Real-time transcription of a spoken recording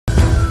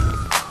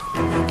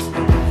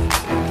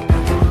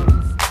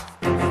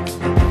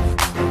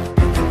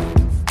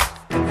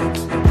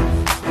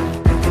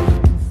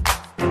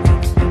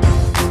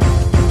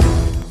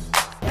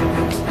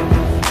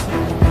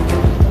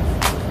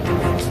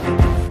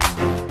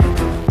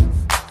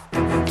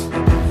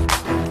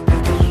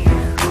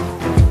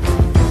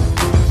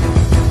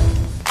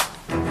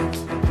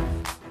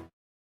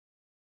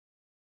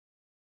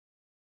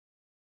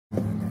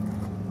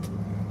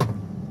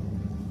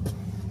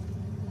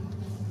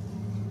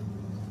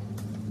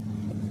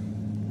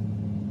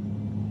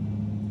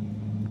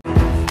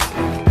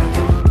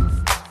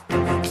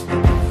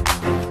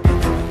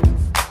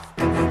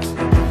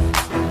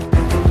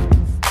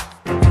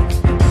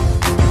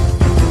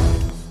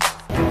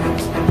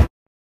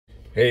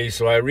Hey,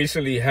 so I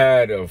recently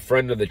had a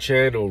friend of the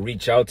channel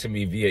reach out to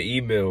me via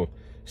email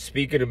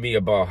speaking to me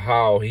about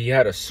how he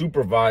had a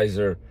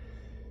supervisor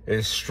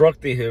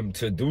instructing him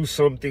to do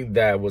something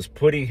that was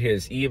putting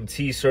his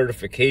EMT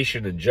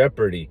certification in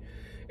jeopardy.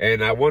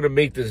 And I want to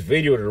make this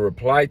video to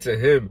reply to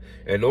him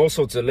and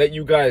also to let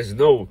you guys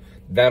know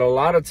that a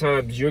lot of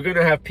times you're going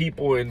to have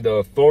people in the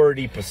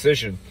authority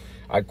position,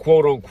 I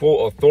quote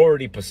unquote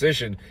authority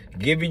position,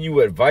 giving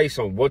you advice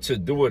on what to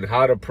do and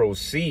how to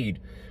proceed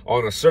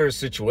on a certain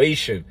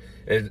situation.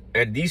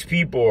 And these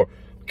people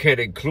can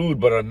include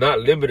but are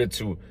not limited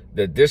to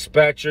the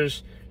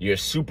dispatchers, your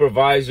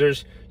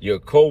supervisors, your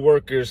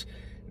co-workers,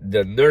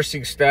 the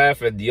nursing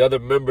staff, and the other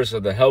members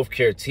of the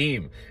healthcare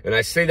team. And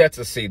I say that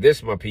to say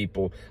this, my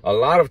people. A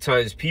lot of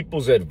times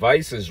people's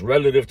advice is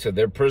relative to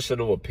their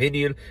personal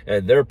opinion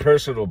and their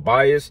personal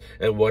bias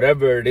and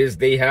whatever it is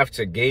they have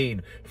to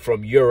gain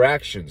from your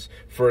actions.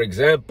 For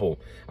example,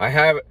 I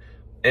have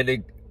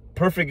an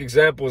perfect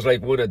example is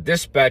like when a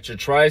dispatcher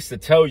tries to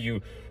tell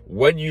you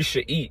when you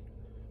should eat,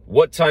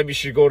 what time you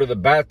should go to the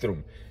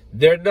bathroom.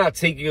 They're not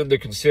taking into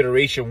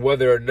consideration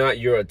whether or not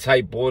you're a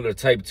type 1 or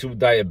type 2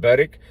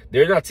 diabetic.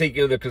 They're not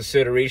taking into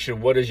consideration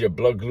what is your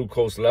blood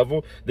glucose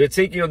level. They're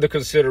taking into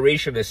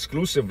consideration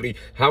exclusively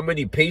how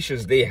many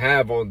patients they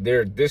have on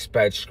their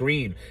dispatch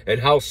screen and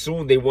how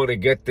soon they want to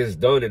get this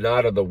done and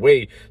out of the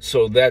way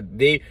so that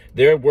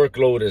their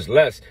workload is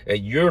less. And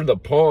you're the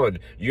pawn.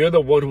 You're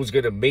the one who's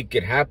going to make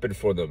it happen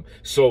for them.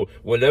 So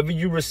whenever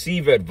you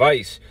receive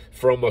advice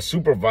from a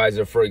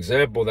supervisor, for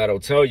example, that'll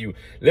tell you,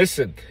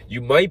 listen,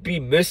 you might be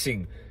missing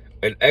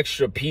an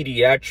extra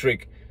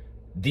pediatric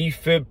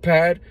defib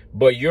pad,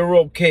 but you're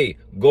okay.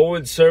 Go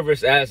in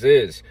service as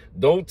is.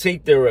 Don't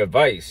take their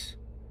advice.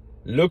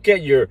 Look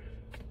at your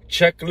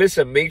checklist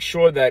and make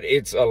sure that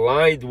it's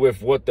aligned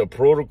with what the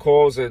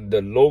protocols and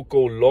the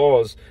local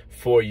laws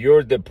for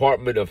your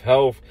Department of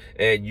Health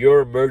and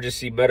your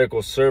emergency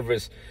medical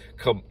service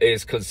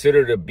is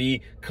considered to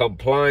be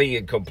complying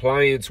in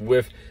compliance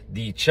with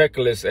the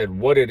checklist and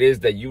what it is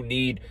that you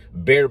need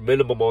bare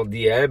minimum on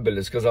the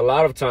ambulance. Because a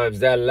lot of times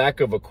that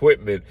lack of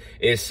equipment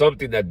is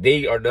something that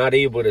they are not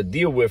able to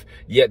deal with,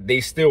 yet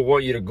they still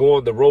want you to go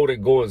on the road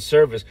and go in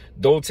service.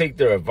 Don't take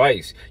their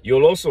advice.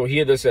 You'll also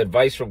hear this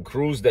advice from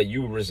crews that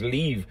you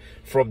relieve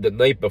from the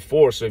night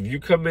before. So if you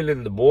come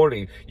in the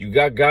morning, you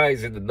got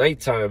guys in the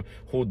nighttime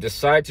who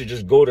decide to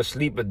just go to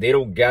sleep and they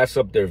don't gas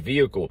up their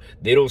vehicle.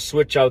 They don't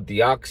switch out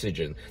the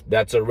oxygen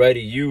that's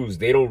already used.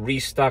 They don't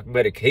restock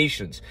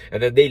medications.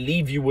 And then they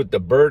leave you with the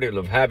burden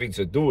of having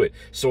to do it.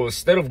 So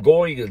instead of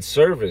going in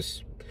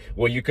service,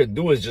 what you can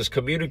do is just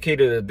communicate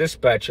to the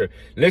dispatcher,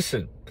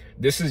 listen,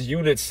 this is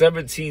unit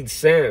 17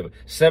 SAM,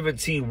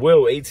 17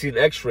 Will, 18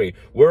 X-ray.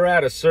 We're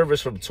out of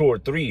service from tour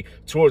 3.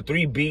 Tour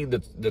 3 being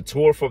the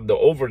tour from the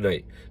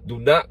overnight. Do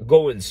not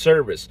go in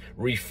service.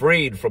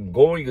 Refrain from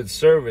going in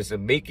service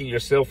and making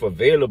yourself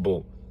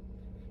available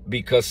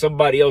because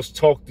somebody else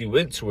talked you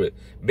into it.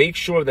 Make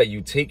sure that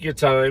you take your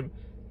time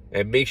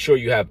and make sure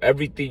you have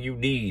everything you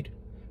need.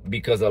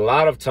 Because a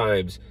lot of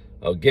times,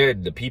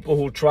 again, the people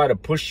who try to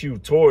push you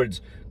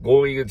towards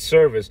going in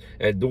service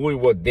and doing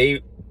what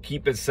they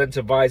keep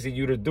incentivizing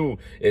you to do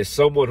is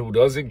someone who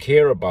doesn't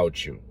care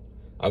about you.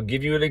 I'll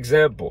give you an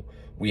example.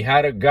 We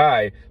had a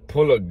guy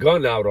pull a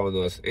gun out on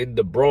us in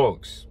the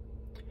Bronx.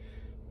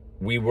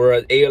 We were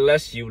an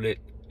ALS unit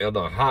on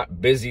a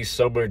hot, busy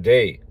summer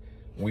day.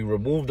 We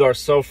removed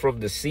ourselves from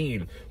the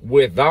scene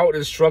without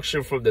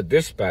instruction from the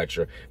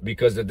dispatcher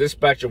because the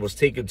dispatcher was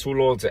taking too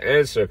long to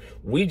answer.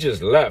 We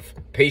just left.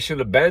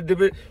 Patient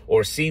abandonment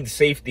or scene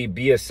safety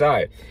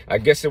BSI. I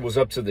guess it was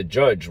up to the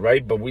judge,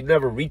 right? But we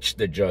never reached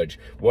the judge.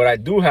 What I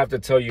do have to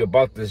tell you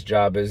about this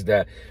job is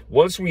that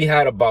once we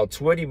had about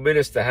 20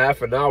 minutes to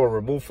half an hour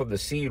removed from the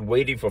scene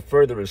waiting for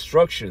further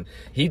instruction,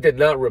 he did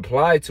not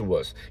reply to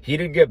us. He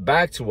didn't get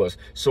back to us.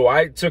 So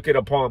I took it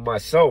upon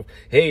myself.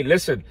 Hey,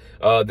 listen,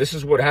 this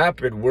is what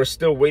happened. We're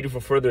still waiting for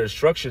further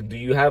instruction. Do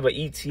you have an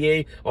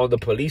ETA on the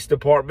police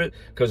department?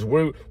 Because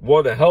we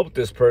want to help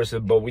this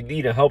person, but we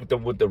need to help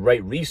them with the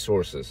right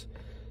resources.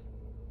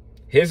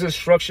 His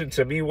instruction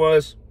to me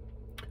was,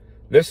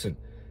 listen,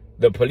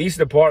 the police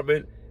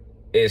department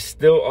is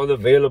still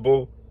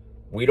unavailable.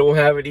 We don't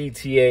have an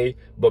ETA,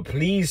 but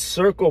please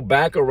circle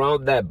back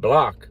around that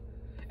block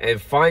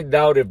and find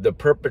out if the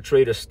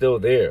perpetrator's still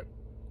there.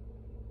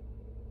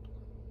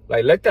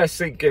 Like, let that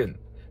sink in.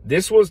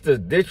 This was the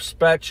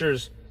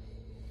dispatcher's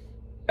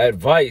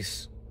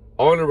advice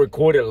on a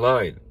recorded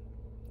line,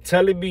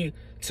 telling me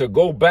to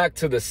go back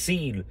to the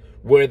scene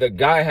where the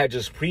guy had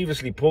just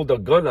previously pulled a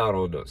gun out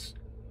on us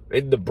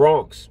in the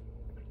Bronx.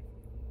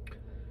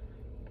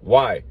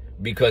 Why?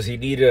 Because he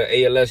needed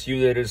an ALS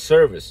unit in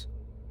service.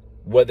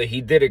 Whether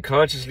he did it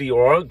consciously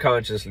or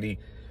unconsciously,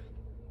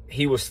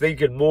 he was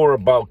thinking more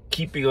about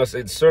keeping us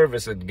in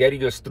service and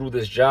getting us through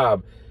this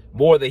job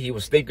more than he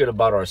was thinking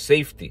about our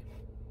safety.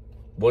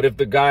 What if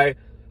the guy,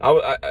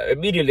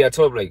 immediately I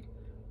told him, like,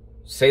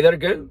 say that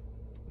again?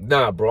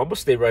 Nah, bro, I'm going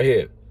to stay right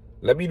here.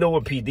 Let me know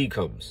when PD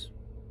comes.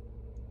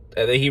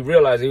 And then he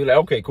realized, he was like,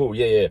 okay, cool.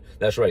 Yeah,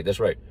 that's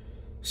right.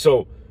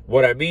 So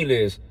What I mean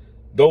is,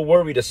 don't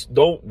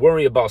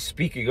worry about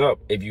speaking up.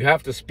 If you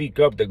have to speak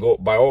up, then go,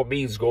 by all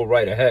means, go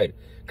right ahead.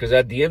 Because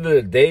at the end of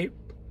the day,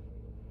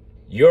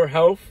 your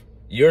health,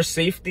 your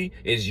safety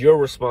is your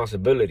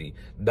responsibility,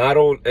 not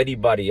on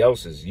anybody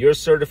else's. Your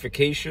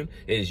certification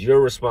is your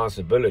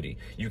responsibility.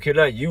 You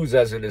cannot use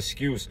as an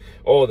excuse,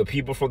 oh, the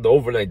people from the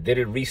overnight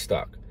didn't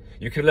restock.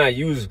 You cannot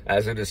use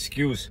as an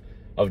excuse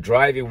of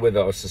driving with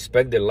a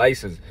suspended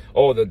license,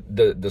 oh,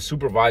 the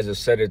supervisor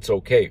said it's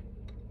okay.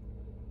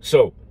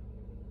 So,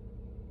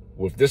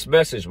 with this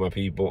message, my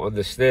people,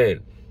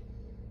 understand,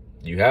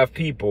 you have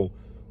people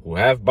who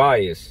have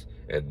bias,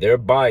 and their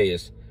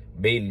bias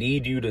may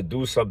lead you to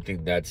do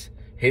something that's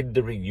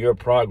hindering your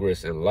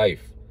progress in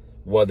life,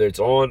 whether it's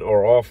on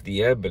or off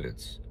the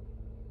ambulance.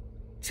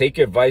 Take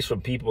advice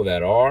from people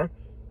that are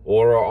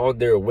or are on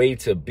their way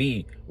to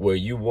be where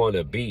you want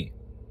to be.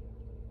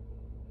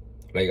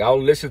 Like,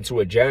 I'll listen to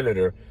a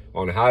janitor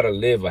on how to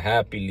live a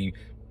happily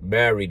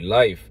married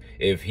life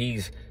if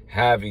he's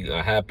having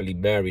a happily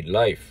married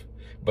life.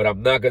 But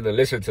I'm not going to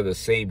listen to the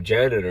same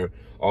janitor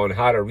on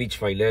how to reach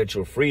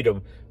financial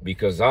freedom,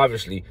 because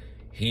obviously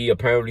he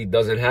apparently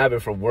doesn't have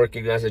it from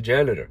working as a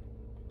janitor.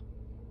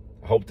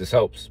 I hope this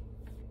helps.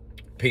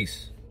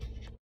 Peace.